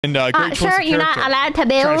And great choice sure, of you're not character. allowed to Trying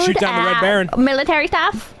to build shoot down the Red Baron. military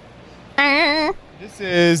stuff. This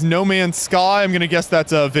is No Man's Sky. I'm gonna guess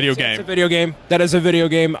that's a video game. It's a video game. That is a video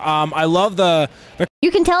game. I love the You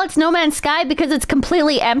can tell it's No Man's Sky because it's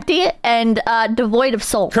completely empty and devoid of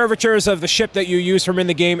soul. curvatures of the ship that you use from in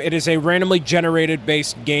the game. It is a randomly generated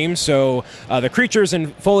based game, so the creatures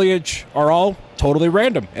and foliage are all totally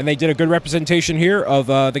random, and they did a good representation here of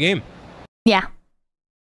the game. Yeah.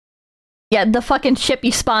 Yeah, the fucking ship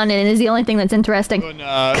you spawn in is the only thing that's interesting. On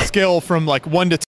a scale from like 1 to